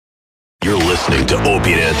listening to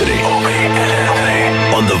Opie and Anthony. Opie and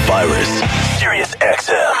Anthony. On the Virus, Sirius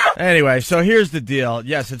XM. Anyway, so here's the deal.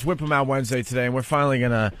 Yes, it's Whip 'em Out Wednesday today, and we're finally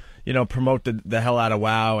going to, promote the hell out of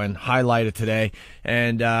WOW and highlight it today.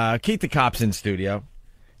 And Keith the Cop's in studio.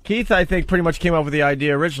 Keith, I think, pretty much came up with the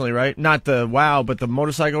idea originally, right? Not the WOW, but the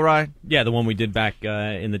motorcycle ride? Yeah, the one we did back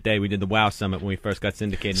in the day. We did the WOW Summit when we first got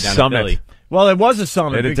syndicated down in Philly. Well, it was a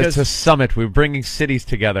summit. It's a summit. We're bringing cities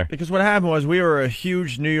together. Because what happened was we were a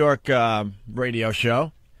huge New York radio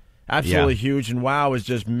show. Absolutely huge, and WOW was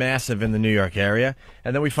just massive in the New York area.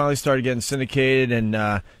 And then we finally started getting syndicated,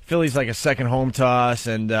 and Philly's like a second home to us,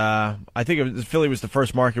 and I think Philly was the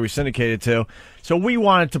first market we syndicated to. So we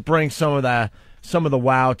wanted to bring some of the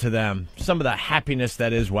WOW to them, some of the happiness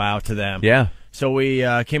that is WOW to them. Yeah. So we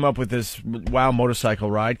came up with this WOW motorcycle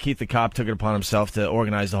ride. Keith the Cop took it upon himself to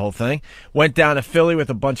organize the whole thing. Went down to Philly with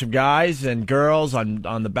a bunch of guys and girls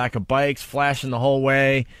on the back of bikes, flashing the whole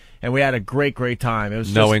way. And we had a great, great time. It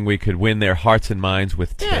was knowing we could win their hearts and minds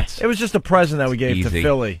with tits. Yeah, it was just a present that we gave to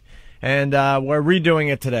Philly. And we're redoing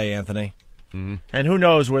it today, Anthony. Mm-hmm. And who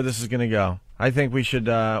knows where this is going to go. I think we should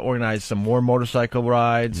organize some more motorcycle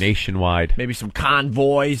rides. Nationwide. Maybe some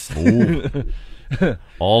convoys.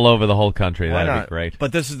 All over the whole country. That'd be great.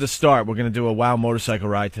 But this is the start. We're going to do a WOW motorcycle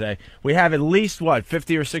ride today. We have at least,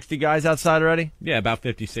 50 or 60 guys outside already? Yeah, about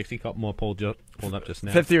 50, 60. A couple more pulled up just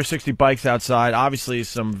now. 50 or 60 bikes outside. Obviously,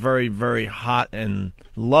 some very, very hot and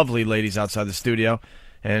lovely ladies outside the studio.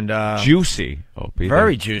 And juicy, Opie.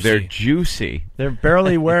 Very juicy. They're juicy. They're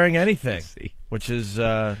barely wearing anything, which is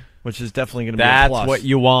definitely going to be a plus. plus. That's what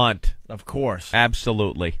you want. Of course.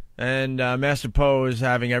 Absolutely. And Master Poe is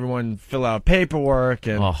having everyone fill out paperwork.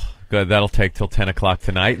 And oh, good. That'll take till 10 o'clock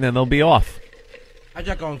tonight, and then they'll be off. How's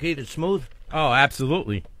that going, Keith? It's smooth? Oh,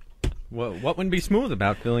 absolutely. Well, what wouldn't be smooth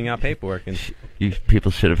about filling out paperwork? And You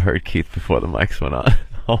people should have heard Keith before the mics went on.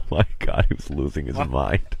 Oh, my God. He was losing his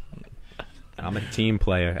mind. I'm a team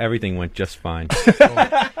player. Everything went just fine.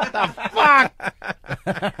 Fuck!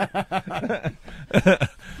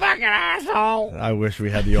 Fucking asshole! I wish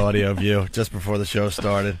we had the audio of you just before the show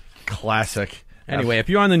started. Classic. Anyway, if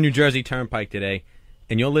you're on the New Jersey Turnpike today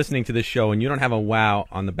and you're listening to this show and you don't have a WOW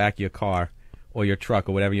on the back of your car or your truck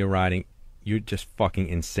or whatever you're riding, you're just fucking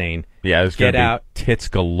insane. Yeah, it's Get out. Tits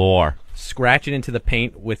galore. Scratch it into the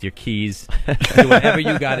paint with your keys. Do whatever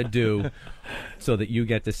you got to do so that you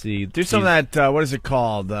get to see. Do some of that, what is it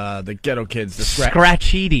called? The ghetto kids. The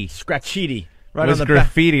Scratcheedy. Scratcheedy. Right on the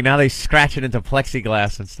graffiti. Now they scratch it into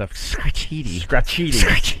plexiglass and stuff. Scratcheedy.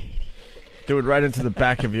 Scratcheedy. Do it right into the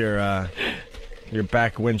back of your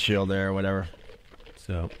back windshield there or whatever.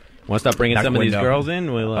 So, want to start bringing some of these girls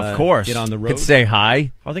in? We'll of course. Get on the road. Could say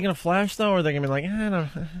hi. Are they going to flash, though, or are they going to be like, I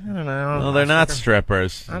don't know. No, they're not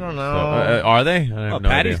strippers. I don't know. So, are they? Oh,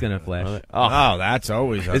 Patty's going to flash. Oh, that's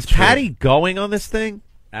always Is Patty going on this thing?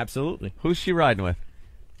 Absolutely. Who's she riding with?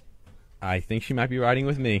 I think she might be riding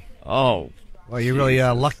with me. Oh. Well, you really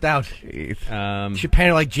lucked out. She paint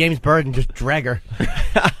her like James Bird and just drag her.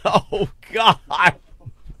 Oh, God.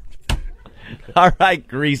 All right,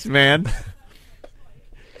 Grease Man.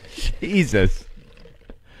 Jesus.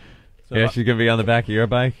 So, yeah, she's going to be on the back of your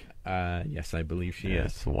bike? Yes, I believe she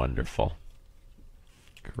is. That's wonderful.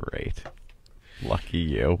 Great. Lucky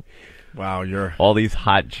you. Wow, you're... All these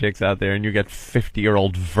hot chicks out there, and you got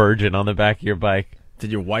 50-year-old virgin on the back of your bike.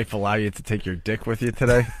 Did your wife allow you to take your dick with you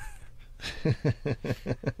today?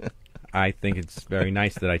 I think it's very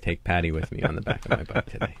nice that I take Patty with me on the back of my bike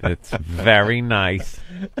today. It's very nice.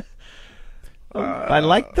 I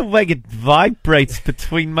like the way it vibrates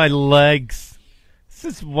between my legs. This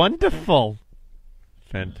is wonderful.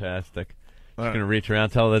 Fantastic. She's going to reach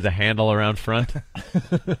around, tell her there's a handle around front.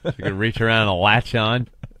 She's going to reach around and latch on.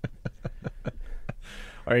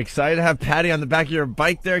 Are you excited to have Patty on the back of your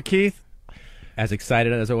bike there, Keith? As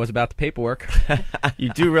excited as I was about the paperwork. You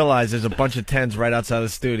do realize there's a bunch of 10s right outside the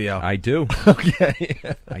studio. I do. Okay.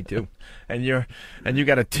 I do. And you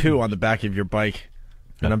got a 2 on the back of your bike.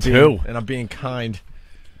 And I'm being kind.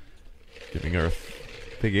 Giving her a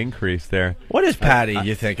big increase there. What is Patty,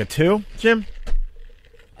 you think? A 2, Jim?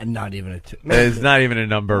 And not even a 2. It's not even a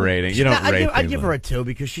number rating. You don't rate I'd give her a 2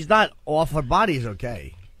 because she's not off. Her body's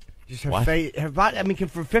okay. Just her face, her body. I mean,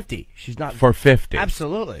 for 50, she's not. For 50,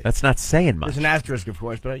 absolutely. That's not saying much. There's an asterisk, of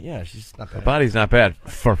course, but yeah, she's not bad. Her body's not bad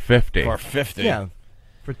for 50. For 50, yeah.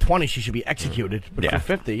 For 20, she should be executed, but for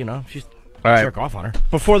 50, she's jerk off on her.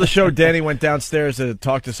 Before the show, Danny went downstairs to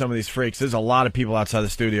talk to some of these freaks. There's a lot of people outside the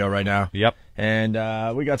studio right now. Yep.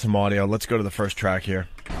 And we got some audio. Let's go to the first track here.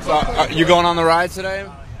 So, you going on the ride today?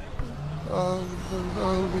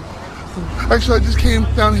 Actually, I just came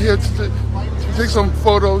down here to take some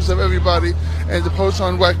photos of everybody and to post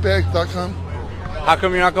on whackbag.com. How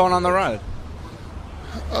come you're not going on the ride?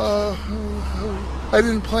 I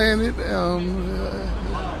didn't plan it. Well,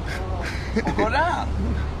 go down.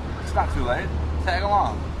 It's not too late. Tag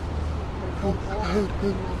along.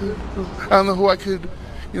 I don't know who I could,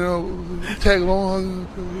 tag along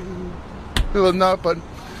or not, but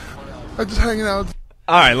I'm just hanging out.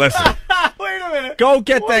 All right, listen. Wait a minute. Go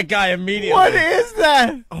get that guy immediately. What is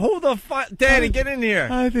that? Who the fuck? Danny, get in here.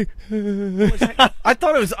 I think. I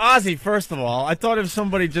thought it was Ozzy, first of all. I thought it was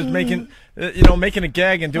somebody just making a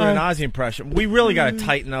gag and doing an Ozzy impression. We really got to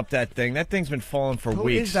tighten up that thing. That thing's been falling for Who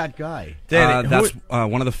weeks. is that guy? Danny, That's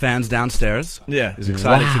one of the fans downstairs. Yeah. He's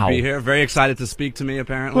excited Wow. to be here. Very excited to speak to me,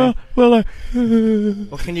 apparently. Well,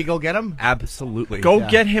 Well, can you go get him? Absolutely. Go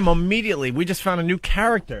get him immediately. We just found a new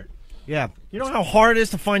character. Yeah. You know how hard it is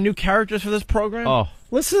to find new characters for this program? Oh.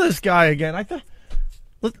 Listen to this guy again. I thought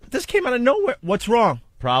this came out of nowhere. What's wrong?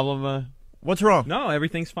 problem. What's wrong? No,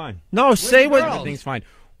 everything's fine. No, say what. Everything's fine.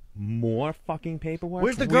 More fucking paperwork.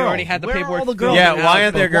 Where's the We girl? already had the Where are paperwork. all the girls? Yeah, filled why out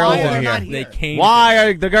aren't there before. girls Why are in they here? not here? They came. Why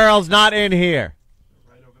are the girls not in here?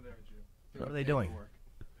 What are they doing?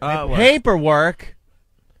 Paperwork.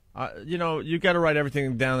 You got to write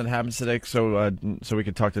everything down that happens today, so we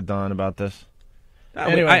can talk to Don about this.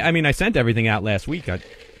 Anyway, I sent everything out last week. All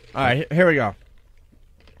right, here we go.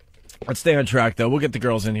 Let's stay on track, though. We'll get the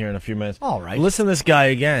girls in here in a few minutes. All right. Listen to this guy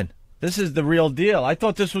again. This is the real deal. I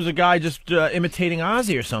thought this was a guy just imitating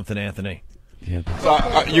Ozzy or something, Anthony. Yeah.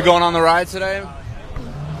 So, you going on the ride today?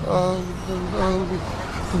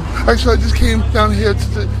 Actually, I just came down here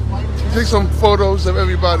to take some photos of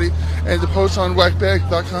everybody and to post on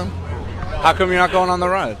whackbag.com. How come you're not going on the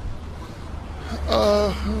ride?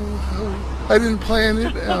 I didn't plan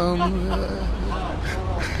it. Well,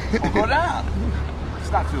 go down.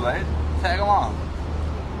 It's not too late. Tag along.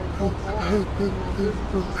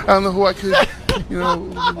 I don't know who I could,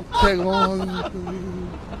 tag along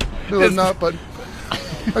or not, but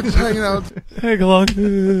I'm just hanging out. Tag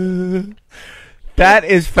along. That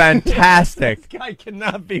is fantastic. This guy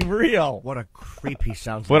cannot be real. What a creep he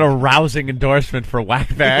sounds What a like. rousing endorsement for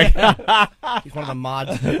Whackbag. He's one of the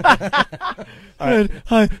mods.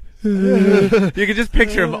 You can just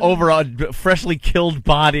picture him over a freshly killed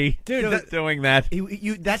body, Dude, doing that.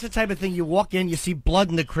 That's the type of thing you walk in, you see blood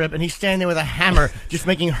in the crib, and he's standing there with a hammer just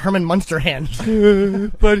making Herman Munster hands.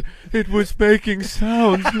 But it was making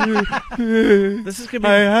sounds. This is gonna be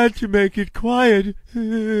had to make it quiet.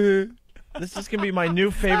 this is gonna be my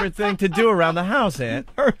new favorite thing to do around the house, Ant.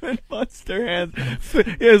 Herman Munster hands.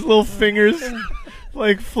 His little fingers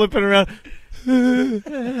like flipping around.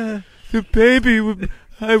 The baby,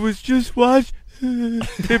 I was just watching.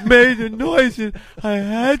 It made a noise and I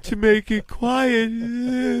had to make it quiet.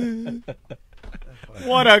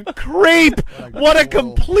 What a creep! What a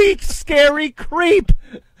complete scary creep!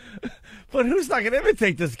 But who's not gonna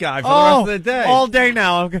imitate this guy for the rest of the day? All day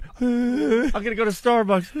now. I'm gonna go to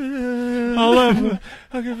Starbucks. I'll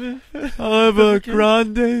have a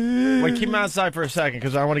grande. Wait, keep him outside for a second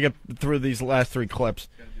because I want to get through these last three clips.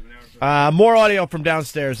 More audio from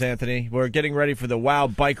downstairs, Anthony. We're getting ready for the WOW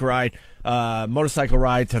bike ride, motorcycle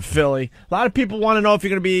ride to Philly. A lot of people want to know if you're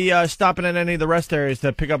going to be stopping at any of the rest areas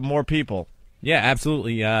to pick up more people. Yeah,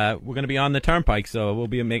 absolutely. We're going to be on the turnpike, so we'll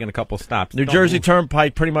be making a couple stops. New Jersey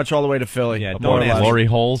Turnpike, pretty much all the way to Philly. Yeah, more don't or less. ask. Glory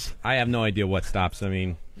holes. I have no idea what stops. I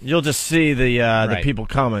mean, You'll just see the Right. people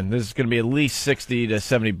coming. There's going to be at least 60 to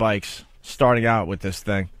 70 bikes starting out with this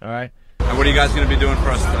thing. All right. And what are you guys going to be doing for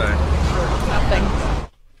us today?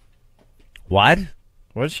 What?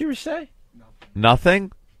 What did she say?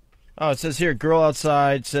 Nothing? Oh, it says here, girl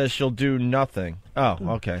outside says she'll do nothing. Oh,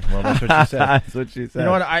 okay. Well, that's what she said. That's what she said. You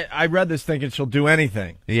know what? I read this thinking she'll do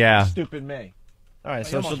anything. Yeah. Stupid me. All right,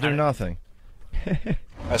 so she'll do nothing.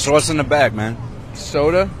 So what's in the bag, man?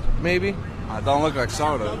 Soda, maybe? Don't look like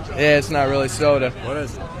soda. Yeah, it's not really soda. What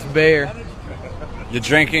is it? It's beer. You're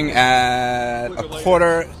drinking at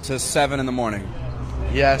 6:45 in the morning.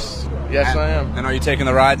 Yes. Yes, I am. And are you taking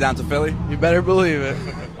the ride down to Philly? You better believe it.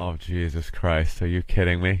 Oh, Jesus Christ. Are you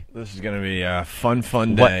kidding me? This is going to be a fun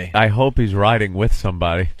What? day. I hope he's riding with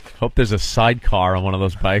somebody. Hope there's a sidecar on one of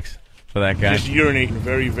those bikes for that guy. Just urinating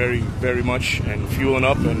very, very, very much and fueling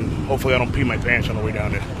up, and hopefully I don't pee my pants on the way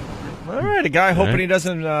down there. All right, a guy hoping Right. he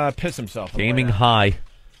doesn't piss himself. Gaming high.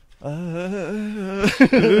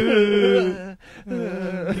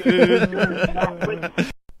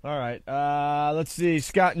 All right, let's see.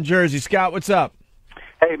 Scott in Jersey. Scott, what's up?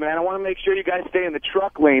 Hey, man, I want to make sure you guys stay in the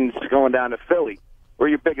truck lanes going down to Philly. We're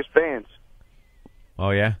your biggest fans. Oh,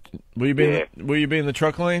 yeah? Will you be in the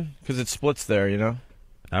truck lane? Because it splits there, you know?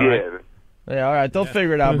 All right. Yeah, all right. They'll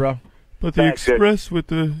figure it out, bro. But the Thanks, express with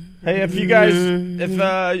the... Hey, if you guys, if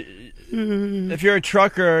if you're a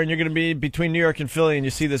trucker and you're going to be between New York and Philly and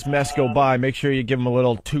you see this mess go by, make sure you give them a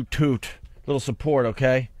little toot, little support,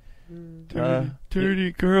 okay?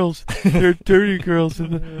 Dirty girls. They're dirty girls,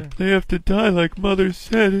 and they have to die like Mother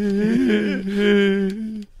said.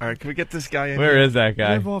 All right, can we get this guy in Where here? is that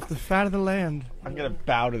guy? Live off the fat of the land. I'm going to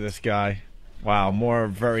bow to this guy. Wow, more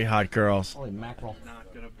very hot girls. Holy mackerel.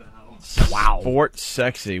 Wow. Sport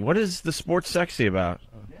sexy. What is the sport sexy about?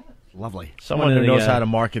 Lovely. Someone who knows how to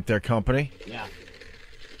market their company. Yeah.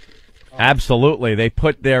 Absolutely. They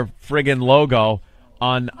put their friggin' logo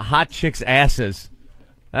on hot chicks' asses.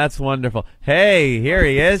 That's wonderful. Hey, here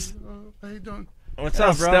he is. How you doing? What's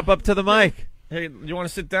up, bro? Step up to the mic. Hey, you want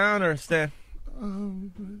to sit down or stand?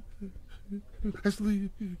 Actually,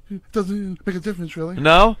 it doesn't make a difference, really.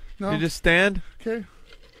 No? No. You just stand? Okay.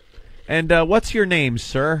 And what's your name,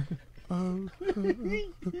 sir?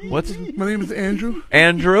 What's My name is Andrew.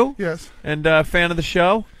 Andrew? Yes. And fan of the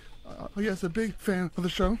show? Yes, a big fan of the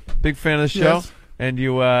show. Big fan of the show? Yes. And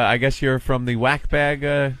you, I guess you're from the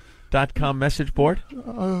whackbag.com message board?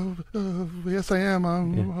 Yes, I am.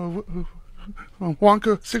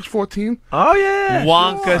 Wonka 614. Oh, yeah.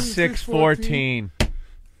 Wonka 614.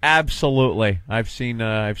 Absolutely. I've seen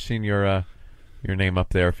your name up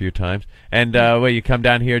there a few times. And wait, you come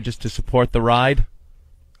down here just to support the ride?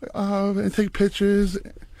 And take pictures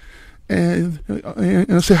and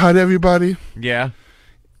say hi to everybody. Yeah.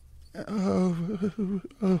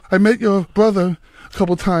 I met your brother a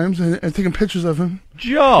couple times and taken pictures of him.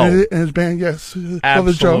 Joe. And his band, yes. Brother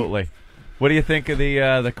Joe. Absolutely. What do you think of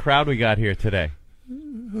the crowd we got here today?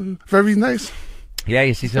 Very nice. Yeah,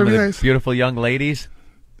 you see some Very of the nice. beautiful young ladies?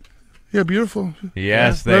 Yeah, beautiful.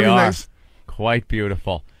 Yes, they very are. Nice. Quite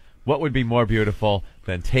beautiful. What would be more beautiful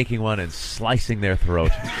than taking one and slicing their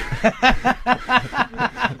throat?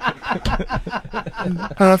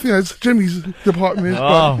 I think that's Jimmy's department.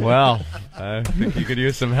 Oh, well, I think you could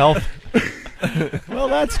use some help. Well,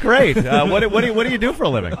 that's great. What do you do for a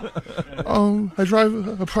living? I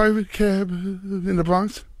drive a private cab in the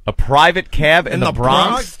Bronx. A private cab in the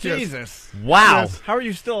Bronx? Jesus. Wow. Yes. How are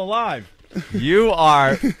you still alive? You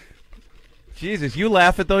are... Jesus, you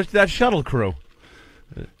laugh at that shuttle crew.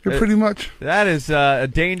 Yeah, pretty much. That is a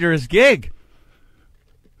dangerous gig.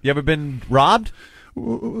 You ever been robbed?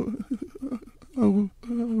 Well,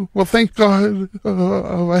 thank God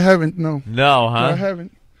I haven't. No. No, huh? I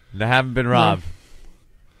haven't. I haven't been robbed.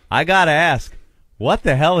 I gotta ask, what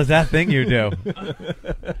the hell is that thing you do?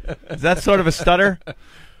 Is that sort of a stutter?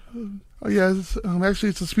 Oh, yeah, actually,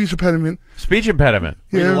 it's a speech impediment. Speech impediment.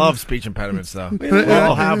 We Yeah. love speech impediments, though. We And-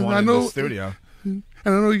 all and- have and one I in know- the studio. And I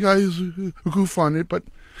know you guys goof on it, but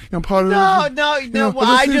part of No, but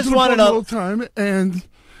I listen just to the wanted phone to... all the time, and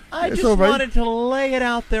I it's just all right. wanted to lay it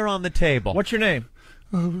out there on the table. What's your name?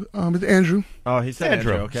 it's Andrew. Oh, he said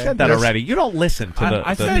Andrew. Okay. Said that Yes. already. You don't listen to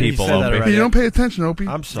I the said he people, said that Opie. already. You don't pay attention, Opie.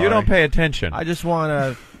 I'm sorry. You don't pay attention. I just want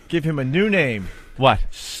to give him a new name. What?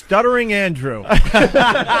 Stuttering Andrew.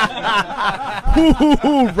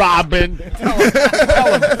 Robin. Tell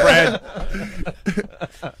him, Fred.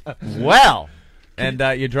 Well, and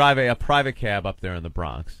you drive a private cab up there in the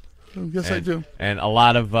Bronx. Yes, I do. And a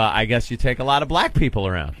lot of, I guess you take a lot of black people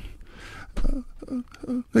around.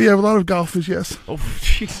 You have a lot of golfers, yes. Oh,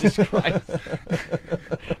 Jesus Christ.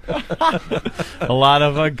 A lot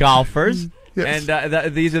of golfers. Yes.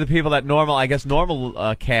 And these are the people that normal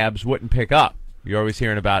cabs wouldn't pick up. You're always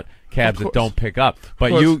hearing about cabs that don't pick up.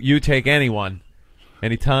 But you take anyone,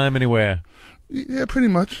 anytime, anywhere. Yeah, pretty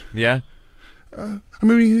much. Yeah? I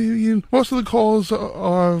mean, most of the calls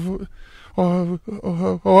are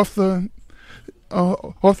off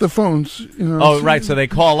the phones. You know. Oh, right. So they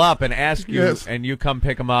call up and ask you, Yes. and you come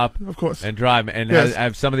pick them up. Of course. And drive. And Yes.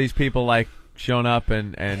 have some of these people, like, shown up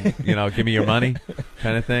and give me your money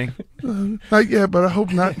kind of thing? Not yet, but I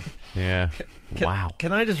hope not. Yeah. Wow.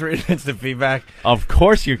 Can I just read instant feedback? Of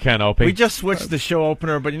course you can, Opie. We just switched the show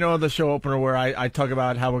opener, but you know the show opener where I talk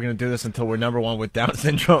about how we're going to do this until we're #1 with Down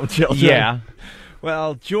syndrome children? Yeah.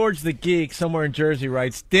 Well, George the Geek, somewhere in Jersey,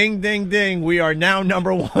 writes, ding, ding, ding, we are now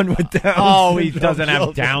 #1 with Down syndrome. Oh, he doesn't have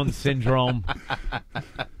children." Down syndrome.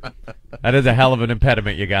 That is a hell of an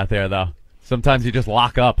impediment you got there, though. Sometimes you just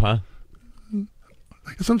lock up, huh?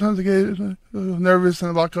 Sometimes I get nervous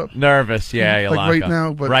and lock up. Nervous, yeah, you Like lock right up.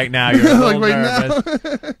 now, but right now you're a little like right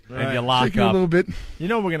nervous, now. and you lock Shaking a up. little bit. You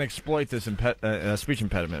know we're going to exploit this speech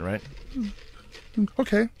impediment, right?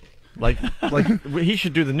 Okay. Like he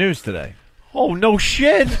should do the news today. Oh, no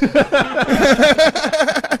shit!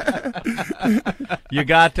 You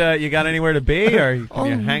got anywhere to be, or can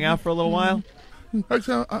you hang out for a little while?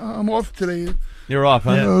 Actually, I'm off today. You're off,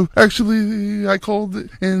 huh? Actually, I called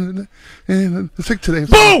in sick today.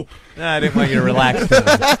 Boo! Nah, I didn't want you to relax too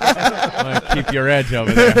much. I want to keep your edge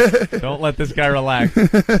over there. Don't let this guy relax.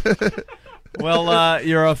 Well,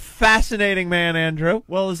 you're a fascinating man, Andrew.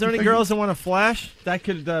 Well, is there any girls that want to flash? That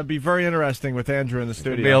could be very interesting with Andrew in the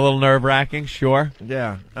studio. Could be a little nerve-wracking, sure.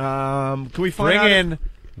 Yeah. Can we find Bring out in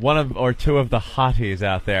one or two of the hotties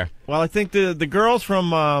out there. Well, I think the girls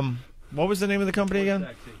from what was the name of the company again?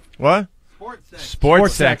 What?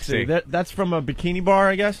 Sports Sexy. That's from a bikini bar,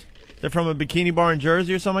 I guess. They're from a bikini bar in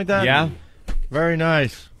Jersey or something like that. Yeah. Very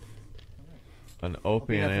nice. An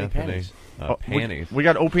Opie and Anthony panties. We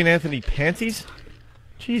got Opie and Anthony panties.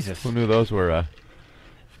 Jesus. Who knew those were?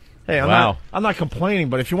 Hey, wow. I'm not complaining,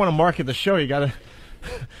 but if you want to market the show, you got to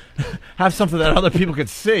have something that other people could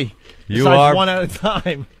see. You besides are one at a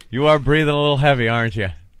time. You are breathing a little heavy, aren't you?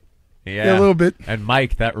 Yeah, a little bit. And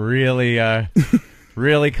Mike, that really,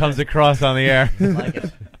 really comes across on the air. I like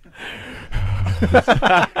it.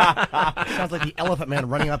 Sounds like the Elephant Man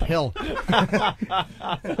running uphill.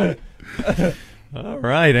 All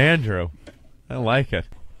right, Andrew. I like it.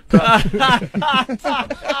 Jesus,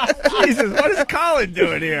 what is Colin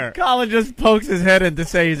doing here? Colin just pokes his head in to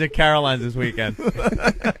say he's at Caroline's this weekend.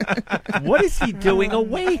 What is he doing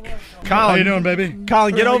awake? Colin, how you doing, baby?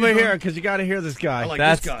 Colin, get over here because you got to hear this guy. I like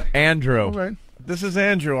That's this guy. Andrew. All right. This is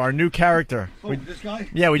Andrew, our new character. This guy?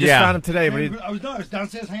 Yeah, we just found him today. But I was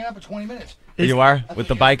downstairs hanging out for 20 minutes. You are with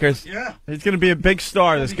the bikers. Yeah. he's going to be a big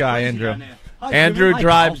star. This guy, Andrew. Andrew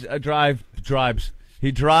drives.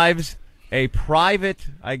 He drives a private,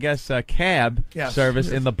 I guess, cab service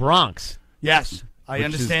in the Bronx. Yes. I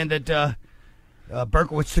understand that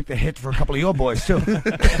Berkowitz took the hit for a couple of your boys, too.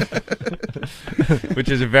 Which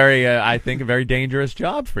is a very, I think, a very dangerous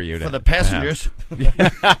job for you. For the passengers.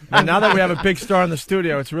 And now that we have a big star in the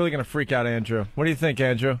studio, it's really going to freak out Andrew. What do you think,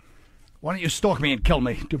 Andrew? Why don't you stalk me and kill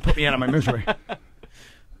me to put me out of my misery?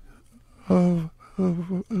 Well,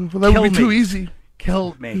 that would be too easy.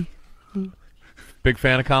 Kill me. Big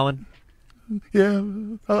fan of Colin? Yeah,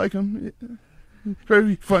 I like him.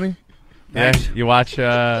 Very funny. Yeah, you watch,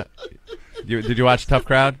 did you watch Tough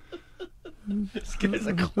Crowd?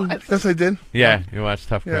 Yes, I did. Yeah, you watched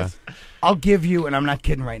Tough Crowd. Yes. I'll give you, and I'm not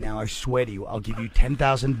kidding right now, I swear to you, I'll give you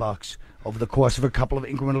 $10,000 over the course of a couple of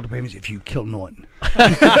incremental payments if you kill Norton.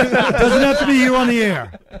 It doesn't have to be here on the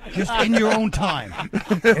air. Just in your own time.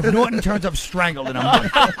 If Norton turns up strangled, then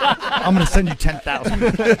I'm going to send you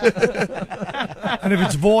 $10,000. And if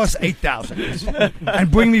it's Voss, $8,000.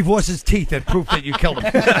 And bring me Voss's teeth as proof that you killed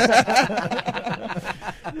him.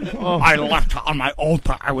 I left on my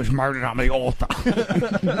altar. I was murdered on the altar.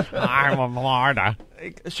 I'm a martyr.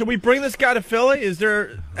 Should we bring this guy to Philly? Is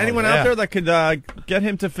there anyone out there that could get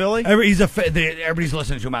him to Philly? Everybody's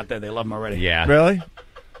listening to him out there. They love him already. Yeah. Really?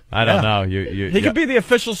 I don't know. He could be the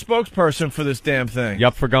official spokesperson for this damn thing. You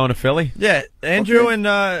up for going to Philly? Yeah, Andrew and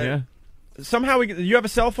yeah. Somehow you have a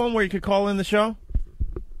cell phone where you could call in the show?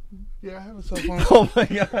 Yeah, I have a cell phone. Oh my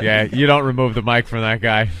God. Yeah, you don't remove the mic from that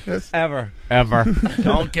guy. Yes. Ever.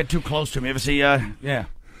 Don't get too close to him. You ever see,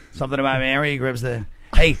 something about Mary? He grabs the...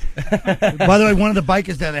 Hey, by the way, one of the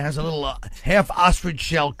bikers down there has a little half ostrich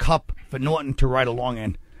shell cup for Norton to ride along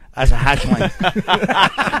in as a hatchling.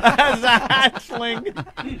 As a hatchling.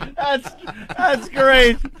 That's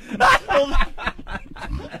great.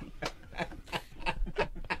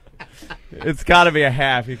 It's got to be a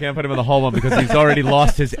half. You can't put him in the whole one because he's already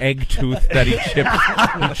lost his egg tooth that he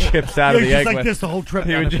chips out of the egg like with. this the whole trip.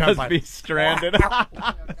 He down would the just turnpike. be stranded.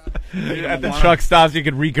 At the truck stops, you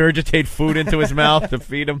could regurgitate food into his mouth to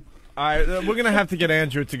feed him. All right, we're going to have to get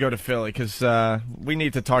Andrew to go to Philly because we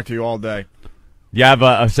need to talk to you all day. You have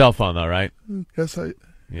a cell phone, though, right? Yes, I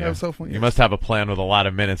have a cell phone. You Yes. must have a plan with a lot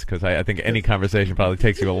of minutes because I think any conversation probably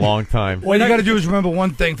takes you a long time. All you got to do is remember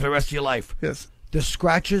one thing for the rest of your life. Yes. The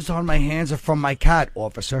scratches on my hands are from my cat,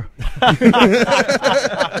 officer.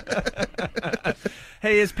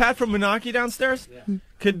 Hey, is Pat from Moonachie downstairs? Yeah.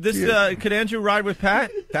 Could Andrew ride with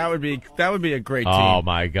Pat? That would be a great team. Oh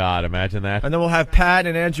my God! Imagine that. And then we'll have Pat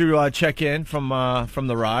and Andrew check in from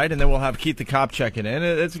the ride, and then we'll have Keith the cop checking in.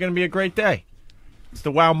 It's going to be a great day. It's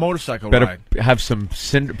the WOW motorcycle Better ride. have some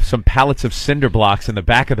pallets of cinder blocks in the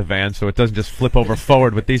back of the van so it doesn't just flip over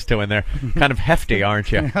forward with these two in there. Kind of hefty,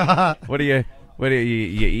 aren't you? What do you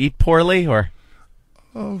eat poorly or?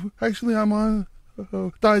 Oh, actually, I'm on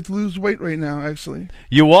diet to lose weight right now. Actually,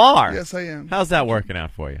 you are. Yes, I am. How's that working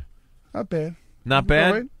out for you? Not bad. Not bad.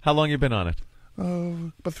 All right. How long you been on it?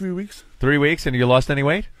 About 3 weeks. 3 weeks, and you lost any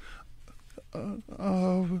weight? I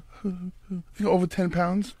think over 10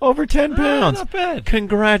 pounds. Over 10 pounds. Not bad.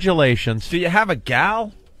 Congratulations. Do you have a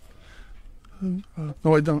gal? No,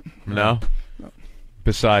 I don't. No.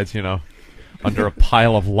 besides, under a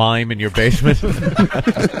pile of lime in your basement?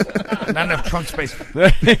 Not enough trunk space.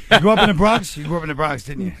 You grew up in the Bronx? You grew up in the Bronx,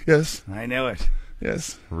 didn't you? Yes. I knew it.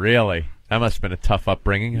 Yes. Really? That must have been a tough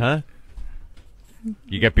upbringing, huh?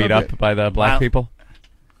 You get beat up by the black people?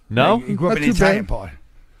 No? You grew up in the Italian part.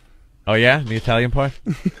 Oh, yeah? The Italian part?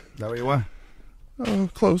 Is that where you were?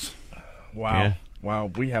 Close. Wow. Yeah.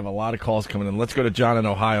 Wow, we have a lot of calls coming in. Let's go to John in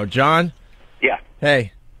Ohio. John? Yeah.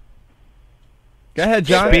 Hey. Go ahead,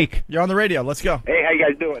 John. Speak. You're on the radio. Let's go. Hey, how you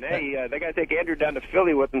guys doing? Hey, they got to take Andrew down to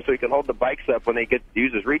Philly with them so he can hold the bikes up when they get to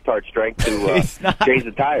use his retard strength to change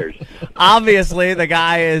the tires. Obviously, the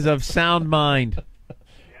guy is of sound mind.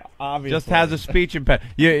 Obviously. Just has a speech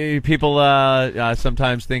impediment. People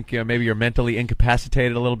sometimes think maybe you're mentally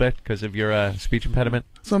incapacitated a little bit because of your speech impediment.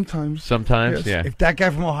 Sometimes. Sometimes, Yes. yeah. If that guy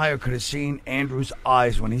from Ohio could have seen Andrew's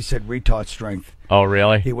eyes when he said retard strength, Oh,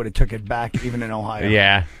 really? he would have took it back even in Ohio.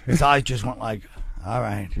 Yeah. His eyes just went like, all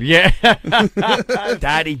right. Yeah.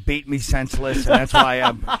 Daddy beat me senseless, and that's why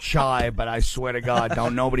I'm shy, but I swear to God,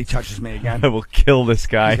 don't nobody touches me again. I will kill this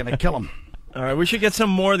guy. He's going to kill him. All right, we should get some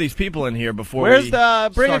more of these people in here before Where's we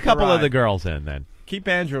the... Bring a start couple ride. of the girls in, then. Keep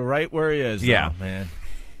Andrew right where he is. Yeah. though, man.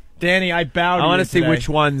 Danny, I bow to I you want to see today. which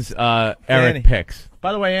ones Eric Danny. picks.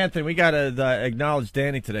 By the way, Anthony, we got to acknowledge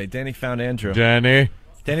Danny today. Danny found Andrew. Danny.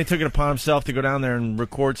 Danny took it upon himself to go down there and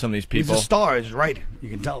record some of these people. He's a star, is right. You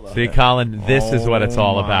can tell, though. See, Colin, this is what it's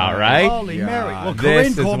all about, right? Holy Mary. Well, This Corinne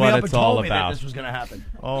is called me what up it's and all told me that about. this was going to happen.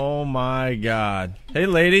 Oh, my God. Hey,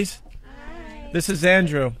 ladies. Hi. This is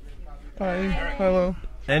Andrew. Hi. Hello.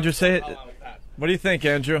 Andrew, say it. What do you think,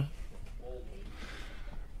 Andrew?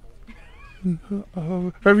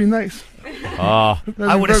 Very nice. Oh,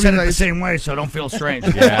 I would have said it the nice. same way, so don't feel strange.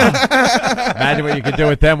 yeah. Imagine what you could do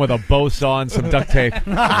with them with a bow saw and some duct tape,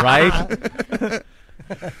 right?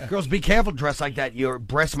 Girls, be careful dressed like that. Your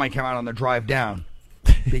breasts might come out on the drive down.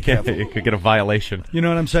 Be careful. You could get a violation. You know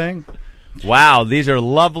what I'm saying? Wow, these are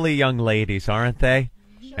lovely young ladies, aren't they?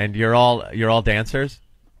 And you're all dancers?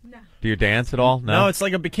 No. Do you dance at all? No, it's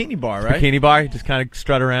like a bikini bar, right? Bikini bar? You just kind of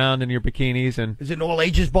strut around in your bikinis and... Is it an all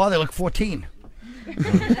ages bar? They look 14.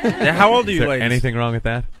 Yeah, how old are Is you, there ladies? anything wrong with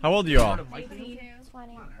that? How old are you all?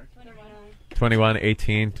 21,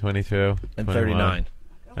 18, 22, And 21. 39.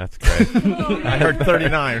 That's great. I heard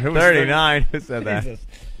 39. Who was 39. Who said that? Jesus.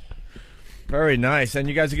 Very nice. And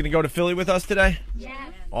you guys are going to go to Philly with us today? Yes.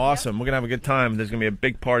 Awesome. We're going to have a good time. There's going to be a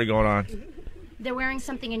big party going on. They're wearing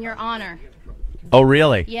something in your honor. Oh,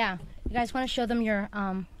 really? Yeah. You guys want to show them your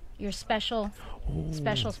special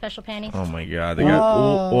panties? Oh, my God. They got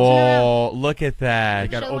Oh, look at that.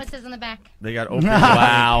 got Show what says on the back. They got open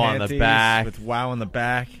Wow on the panties back. with wow on the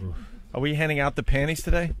back. Are we handing out the panties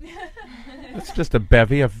today? It's just a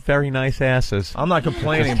bevy of very nice asses. I'm not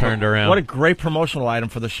complaining. Just turned around. What a great promotional item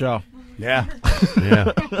for the show. Yeah.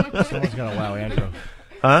 Yeah. Someone's going to wow Andrew.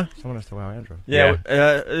 Huh? Someone has to wow Andrew. Yeah.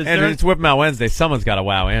 And it's Whip 'em Out Wednesday. Someone's got to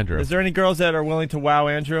wow Andrew. Is there any girls that are willing to wow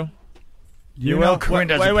Andrew? You know Corinne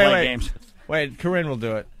doesn't play games. Wait, Corinne will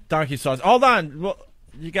do it. Donkey sauce. Hold on. Well,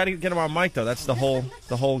 you got to get him on mic though. That's the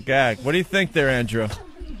whole gag. What do you think there, Andrew?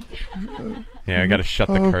 Yeah, I got to shut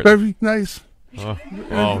the curtain. Very nice.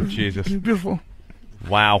 Oh, Jesus. Beautiful.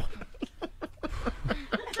 Wow.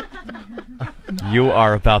 You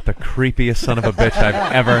are about the creepiest son of a bitch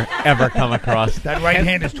I've ever come across. That right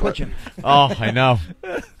hand is twitching. Oh, I know.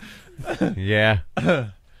 Yeah.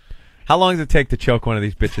 How long does it take to choke one of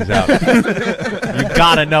these bitches out? You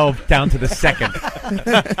gotta know down to the second.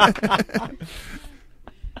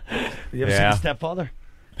 You ever seen a stepfather?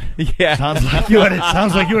 Yeah. Sounds like you had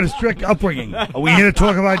a strict upbringing. Are we here to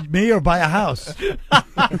talk about me or buy a house?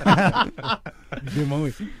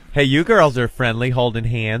 Hey, you girls are friendly, holding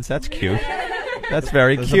hands. That's cute. That's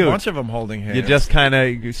very There's cute. a bunch of them holding hands. You're just kind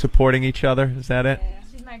of supporting each other. Is that it?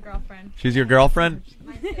 She's my girlfriend. She's your girlfriend?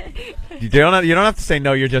 You don't have to say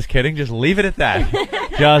no, you're just kidding. Just leave it at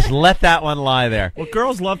that. Just let that one lie there. Well,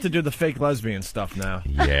 girls love to do the fake lesbian stuff now.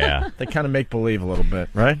 Yeah. They kind of make believe a little bit,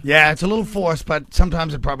 right? Yeah, it's a little forced, but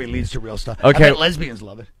sometimes it probably leads to real stuff. Okay. I bet lesbians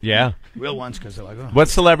love it. Yeah. Real ones, because they're like, oh. What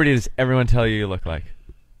celebrity does everyone tell you look like?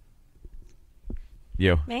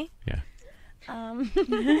 You. Me? Yeah.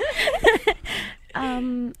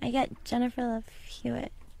 I got Jennifer Love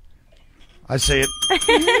Hewitt. I see it. There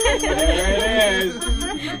it is.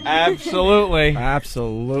 Absolutely.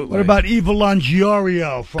 Absolutely. What about Eva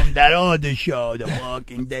Longoria from that other show, The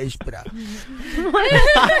Walking Desperate?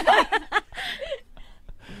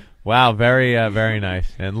 Wow, very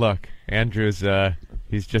nice. And look, Andrew's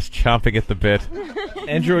he's just chomping at the bit.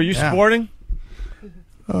 Andrew, are you sporting?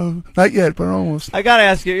 Not yet, but almost. I gotta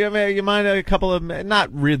ask you. You mind a couple of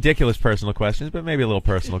not ridiculous personal questions, but maybe a little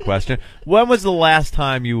personal question. When was the last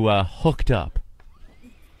time you hooked up?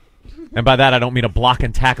 And by that I don't mean a block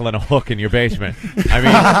and tackle and a hook in your basement. I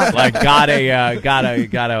mean like got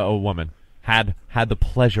a woman. Had the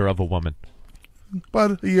pleasure of a woman.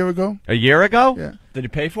 About a year ago. A year ago? Yeah. Did you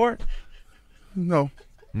pay for it? No.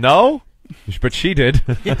 No? But she did.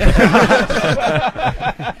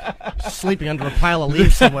 Sleeping under a pile of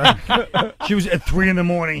leaves somewhere. She was at 3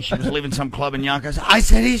 a.m. She was leaving some club in Yonkers. I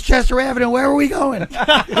said, East Chester Avenue. Where are we going?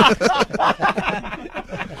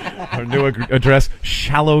 Her new address,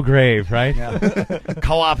 Shallow Grave, right? Yeah.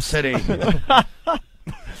 Co-op City.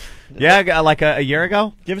 Yeah, like a year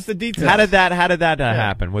ago. Give us the details. How did that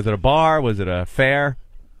happen? Was it a bar? Was it a fair?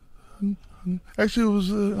 Actually, it was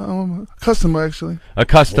a customer. Actually, a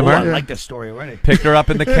customer. Oh, I like this story already. Picked her up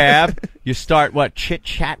in the cab. You start chit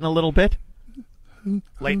chatting a little bit.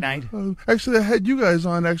 Late night. Actually, I had you guys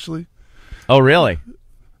on. Actually. Oh, really?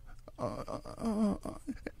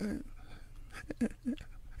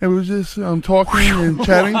 It was just talking and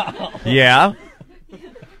chatting. Yeah.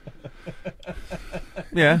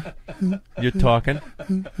 Yeah. You're talking.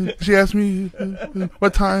 She asked me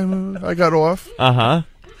what time I got off. Uh-huh.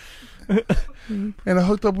 And I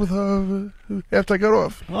hooked up with her after I got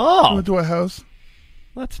off. Oh. Went to her house.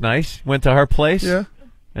 That's nice. Went to her place? Yeah.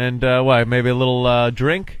 And what, maybe a little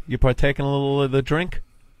drink? You partake in a little of the drink?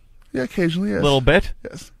 Yeah, occasionally, yes. A little bit?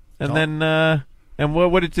 Yes. And then, and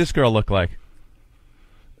what did this girl look like?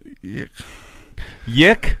 Yick.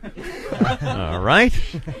 Yick? All right.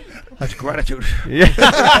 That's gratitude. Yeah.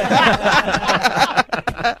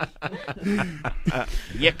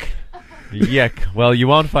 Yick. Yick. Well, you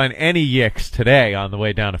won't find any yicks today on the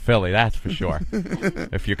way down to Philly, that's for sure.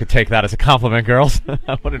 If you could take that as a compliment, girls.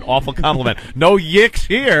 What an awful compliment. No yicks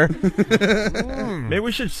here. Maybe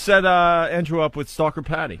we should set Andrew up with Stalker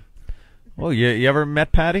Patty. Well, you ever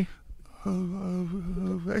met Patty?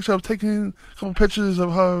 Actually, I've taken a couple pictures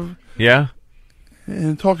of her. Yeah?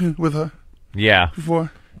 And talking with her. Yeah.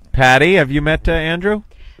 Before. Patty, have you met Andrew?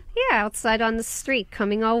 Yeah, outside on the street,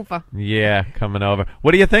 coming over. Yeah, coming over.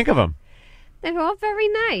 What do you think of him? They're all very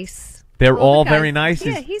nice. They're all the guys, very nice?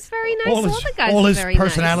 Yeah, he's very nice. All the guys all are his very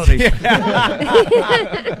personality. Nice.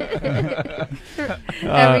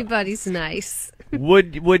 Everybody's nice.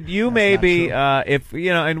 Would you maybe, if,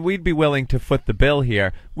 and we'd be willing to foot the bill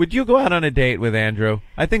here, would you go out on a date with Andrew?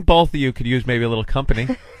 I think both of you could use maybe a little company.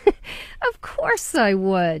 Of course I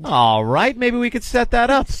would. All right, maybe we could set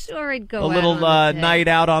that up. Sure, I'd go a little out on a date. night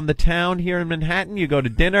out on the town here in Manhattan. You go to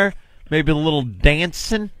dinner, maybe a little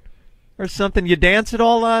dancing or something. You dance at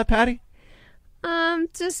all, Patty?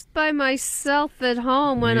 Just by myself at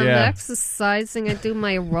home when I'm exercising. I do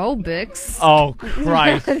my aerobics. Oh,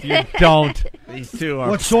 Christ, you don't. These two are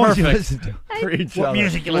What songs do you perfect listen to? for each What other.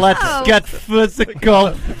 music you listen Let's get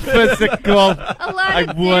physical, physical. A lot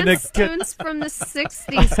of dance tunes from the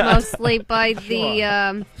 60s, mostly by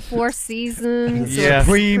the Four Seasons or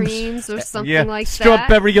Supremes or something like that.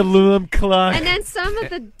 Strawberry aluminum clock. And then some of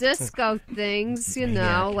the disco things,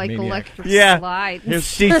 like Electric Yeah. Slide.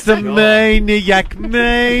 She's a maniac on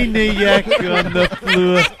the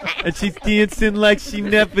floor. And she's dancing like she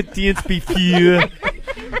never danced before.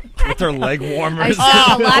 With her leg warmers. I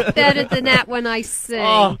sound a lot better than that when I sing.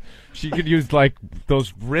 Oh, she could use like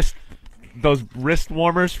those wrist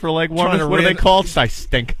warmers for leg warmers. What are they called? I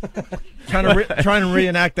stink. Trying to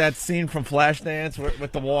reenact that scene from Flashdance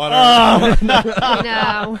with the water. Oh,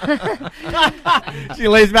 No. She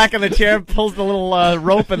lays back in the chair, pulls the little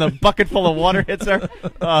rope, and the bucket full of water hits her.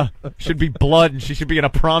 Should be blood, and she should be in a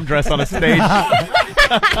prom dress on a stage.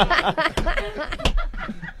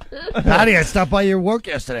 Patty, I stopped by your work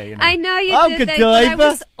yesterday. I know you did good that, but I diver.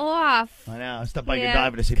 was off. I know. I stopped by your Yeah.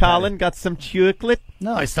 diver to see Colin Patty. got some chocolate.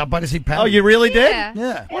 No, I stopped by to see Patty. Oh, you really did?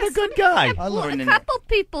 Yeah. What a good guy. I Well, learned a in couple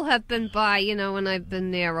people have been by, when I've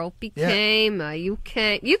been there. Opie came. You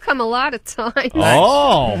came. You come a lot of times.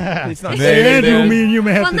 Oh. He's not Andrew, me and you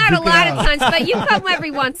may have Well, to not a duke it lot out. of times, but you come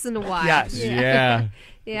every once in a while. Yes. Yeah.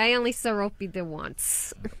 Yeah, I only saw Opie there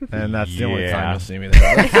once. And that's the only Yeah. time you'll see me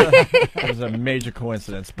there. That was a major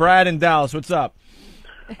coincidence. Brad in Dallas, what's up?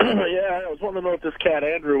 Yeah, I was wanting to know if this cat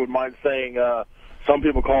Andrew would mind saying some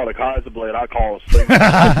people call it a Kaiser blade. I call it a sling.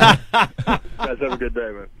 Guys, have a good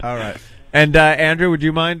day, man. All right. And Andrew, would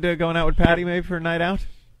you mind going out with Patty maybe for a night out?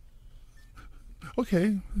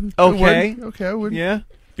 Okay. Okay. Okay, I would. Yeah.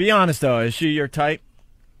 Be honest, though. Is she your type?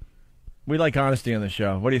 We like honesty on the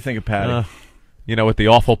show. What do you think of Patty? With the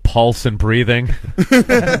awful pulse and breathing.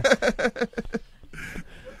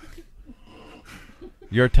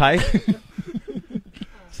 Your type?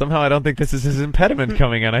 Somehow I don't think this is his impediment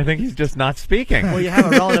coming in. I think he's just not speaking. Well, you have a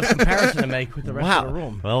relative comparison to make with the rest Wow. of the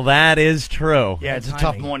room. Well, that is true. Yeah, it's a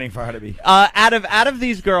tough morning for her to be. Out of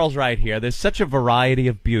these girls right here, there's such a variety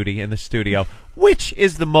of beauty in the studio. Which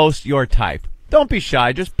is the most your type? Don't be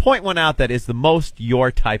shy. Just point one out that is the most your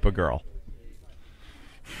type of girl.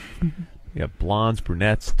 You have blondes,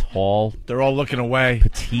 brunettes, tall. They're all looking away.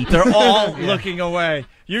 Petite. They're all looking away.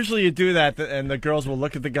 Usually you do that, and the girls will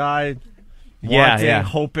look at the guy, wanting,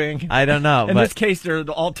 hoping. I don't know. In this case, they're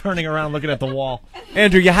all turning around looking at the wall.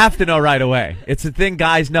 Andrew, you have to know right away. It's a thing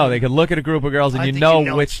guys know. They can look at a group of girls, and you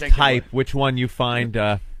know which type, which one you find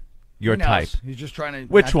your type. He's just trying to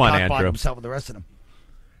Which one, Andrew? himself with the rest of them.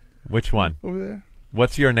 Which one? Over there.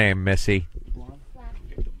 What's your name, Missy?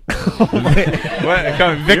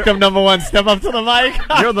 Victim number one, step up to the mic.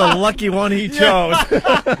 You're the lucky one he chose.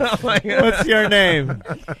 What's your name?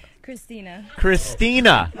 Christina.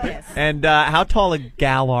 Christina. Yes. And how tall a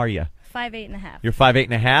gal are you? 5'8.5". You're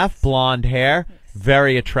 5'8.5", blonde hair,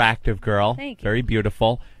 very attractive girl. Thank you. Very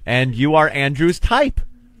beautiful. And you are Andrew's type.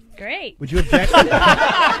 Great. Would you object?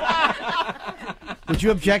 Would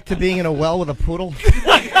you object to being in a well with a poodle?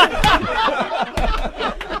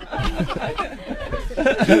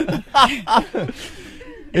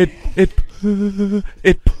 It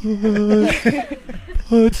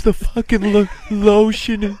puts the fucking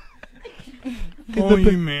lotion in. Oh,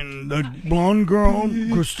 you mean the blonde girl,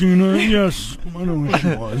 Christina? Yes, I know who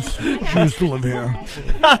she was. She used to live here.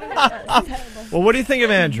 Well, what do you think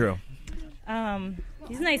of Andrew?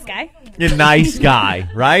 He's a nice guy. You're a nice guy,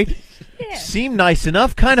 right? Yeah. Seemed nice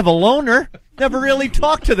enough, kind of a loner. Never really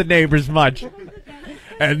talked to the neighbors much.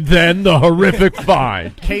 And then the horrific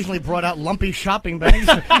find. Occasionally brought out lumpy shopping bags.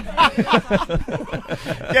 Yeah,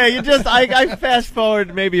 I fast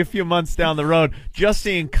forward maybe a few months down the road, just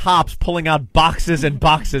seeing cops pulling out boxes and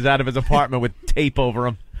boxes out of his apartment with tape over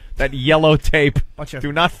them. That yellow tape.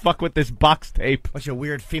 Do not fuck with this box tape. Bunch of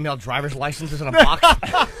weird female driver's licenses in a box.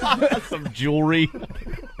 Some jewelry.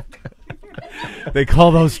 They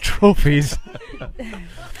call those trophies.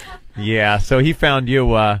 Yeah, so he found you.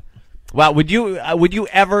 Wow, would you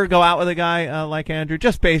ever go out with a guy like Andrew?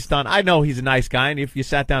 Just based on, I know he's a nice guy, and if you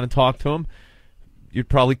sat down and talked to him, you'd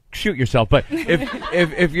probably shoot yourself. But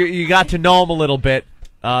if you got to know him a little bit,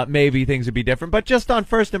 maybe things would be different. But just on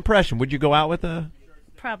first impression, would you go out with a?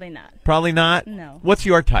 Probably not. Probably not. No. What's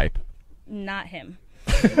your type? Not him.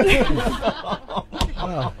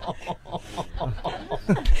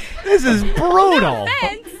 This is brutal. No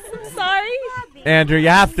offense. I'm sorry. Andrew, you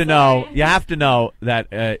have to know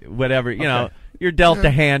that whatever, you're dealt a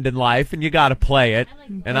hand in life, and you got to play it.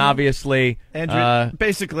 And obviously, Andrew,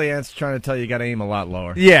 basically, Ant's trying to tell you got to aim a lot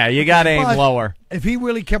lower. Yeah, you got to aim But lower. If he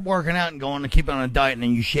really kept working out and going to keep it on a diet, and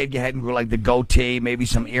then you shaved your head and grew like the goatee, maybe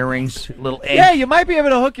some earrings, little egg. Yeah, you might be able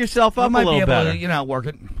to hook yourself up a might little be able better. to, work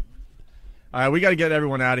it. All right, we got to get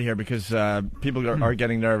everyone out of here because people are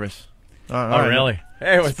getting nervous. All right. Really?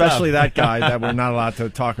 Hey, what's Especially up? that guy that we're not allowed to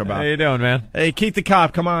talk about. How you doing, man? Hey, Keith the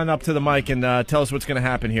Cop, come on up to the mic and tell us what's going to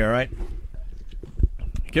happen here, all right?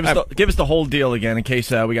 Give us the whole deal again in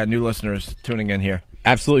case we got new listeners tuning in here.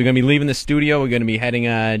 Absolutely. We're going to be leaving the studio. We're going to be heading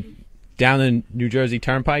down the New Jersey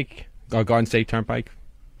Turnpike, or Garden State Turnpike,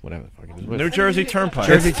 whatever the fuck it is. New Jersey Turnpike.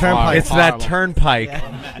 Jersey Turnpike. It's that turnpike.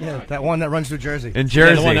 Yeah, that one that runs through Jersey. In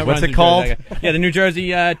Jersey. Yeah, What's it called? Yeah, the New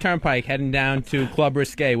Jersey Turnpike, heading down to Club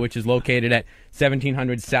Risque, which is located at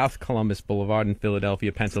 1700 South Columbus Boulevard in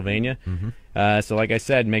Philadelphia, Pennsylvania. So like I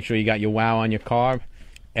said, make sure you got your wow on your car.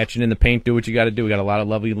 Etching in the paint, do what you got to do. We got a lot of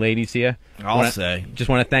lovely ladies here. Just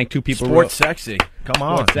want to thank two people. Sports Sexy. Come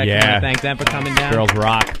on. Sports Sexy. Yeah. Thanks them for coming down. Girls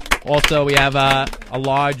rock. Also, we have a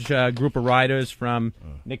large group of riders from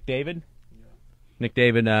Nick David. Nick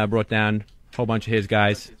David brought down a whole bunch of his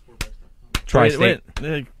guys. Tri-State.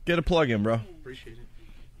 Wait, get a plug in, bro. Appreciate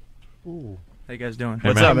it. Ooh. How you guys doing?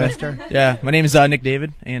 What's up, mister? Yeah, my name is Nick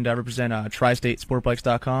David, and I represent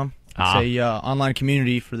TriStateSportBikes.com. It's a online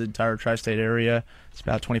community for the entire tri-state area. It's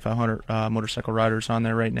about 2,500 motorcycle riders on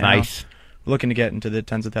there right now. Nice. We're looking to get into the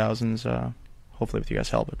tens of thousands. Hopefully with you guys'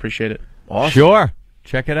 help. I appreciate it. Awesome. Sure.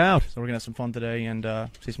 Check it out. So we're going to have some fun today and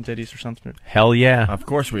see some titties or something. Hell yeah. Of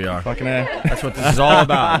course we are. Fucking A. That's what this is all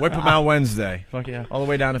about. Whip 'em out Wednesday. Fuck yeah. All the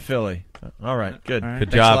way down to Philly. All right, good. All right.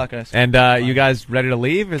 Good Thanks job. a lot, guys. And you guys ready to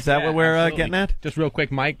leave? Is that Yeah, what we're absolutely. getting at? Just real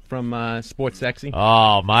quick, Mike from Sports Sexy.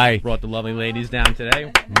 Oh, Mike. Brought the lovely ladies down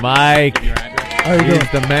today. Mike. How you doing?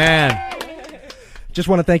 He's the man. Just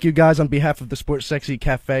want to thank you guys on behalf of the Sports Sexy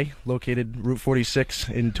Cafe, located Route 46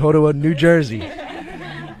 in Totowa, New Jersey.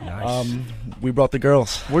 Nice. We brought the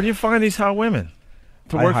girls. Where do you find these hot women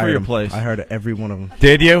to I work for hired your them. place? I hired every one of them.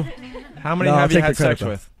 Did you? How many No, I'll have you take had the credit, sex though.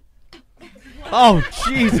 with? Oh,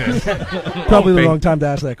 Jesus. Probably the Opie. wrong time to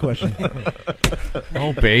ask that question.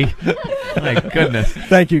 Opie. My goodness.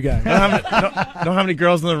 Thank you, guys. Know how many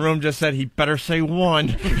girls in the room just said he better say one?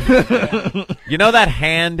 You know that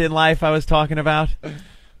hand in life I was talking about?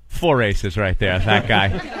 4 aces right there, that guy.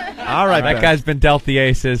 All right, That Ben. guy's been dealt the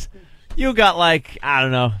aces. You got like, I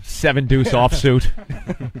don't know, 7 deuce offsuit.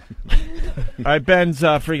 All right, Ben's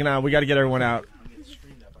freaking out. We got to get everyone out.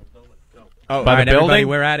 Oh, By All the right, everybody, building?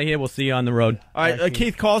 we're out of here. We'll see you on the road. All right,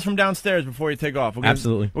 Keith, call us from downstairs before you take off.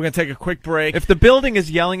 Absolutely. We're going to take a quick break. If the building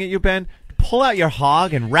is yelling at you, Ben, pull out your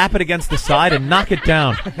hog and wrap it against the side and knock it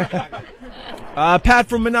down. Pat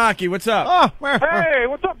from Menaki, what's up? Hey,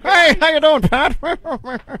 what's up? Hey, how you doing, Pat?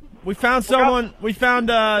 We found someone. We found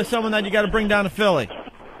someone that you got to bring down to Philly.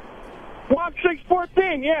 Block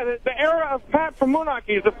 614. Yeah, the era of Pat from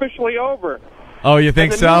Moonaki is officially over. Oh, you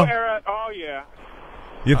think The so? new era, oh yeah,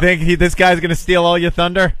 You think this guy's going to steal all your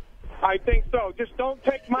thunder? I think so. Just don't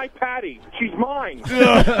take my Patty. She's mine.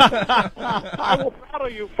 I will battle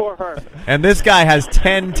you for her. And this guy has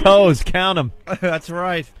 10 toes, count them, That's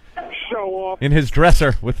right. Show off. in his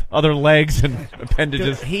dresser with other legs and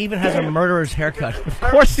appendages. He even has a murderer's haircut. Of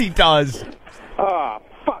course he does. Ah,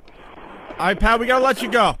 fuck. All right, Pat, we got to let you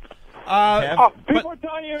go. People are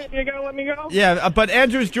telling you you gotta let me go? Yeah, but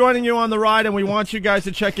Andrew's joining you on the ride, and we want you guys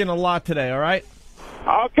to check in a lot today, all right?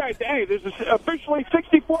 Okay, hey, there's officially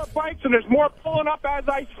 64 bikes, and there's more pulling up as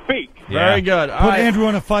I speak. Very good. All Put right. Andrew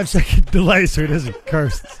on a 5-second delay so he doesn't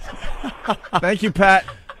curse. Thank you, Pat.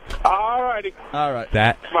 All righty. All right.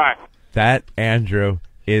 Bye. That Andrew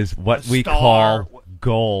is what we star. call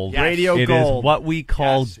gold. Yes. Radio It gold. is what we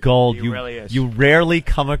call gold. he really is. You rarely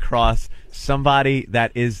come across somebody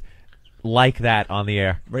that is like that on the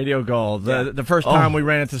air. Radio Gold. The first time we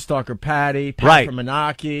ran into Stalker Patty, Pat Right. from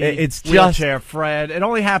Menaki, It's Wheelchair Fred. It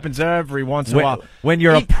only happens every once in a while. When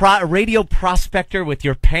you're a radio prospector with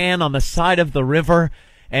your pan on the side of the river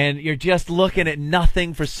and you're just looking at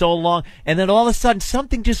nothing for so long, and then all of a sudden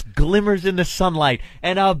something just glimmers in the sunlight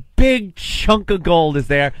and a big chunk of gold is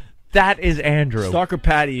there. That is Andrew. Stalker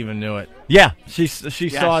Patty even knew it. Yeah. She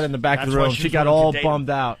saw it in the back of the That's why room. she She was got willing all to date him. bummed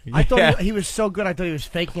out. I thought Yeah. he was so good. I thought he was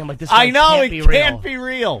faking. I'm like, this guy I know, can't it be real. can't be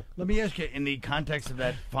real. Let me ask you, in the context of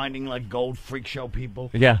that, finding like gold freak show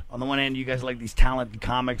people. Yeah. On the one hand, you guys like these talented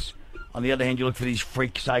comics. On the other hand, you look for these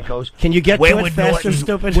freak psychos. Can you get to it faster,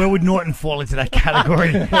 stupid? Where would Norton fall into that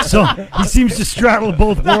category? So he seems to straddle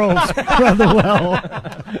both worlds rather well.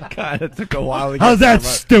 God, it took a while to get How's that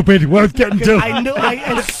stupid? Worth getting to. I knew.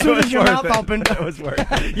 As soon as your mouth opened, it was worth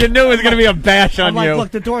it. You knew it was going to be a bash on I'm like, you.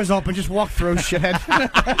 look, the door's open. Just walk through, shithead.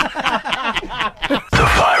 The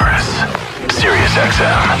Virus. Sirius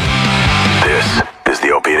XM. This is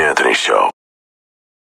the Opie and Anthony Show.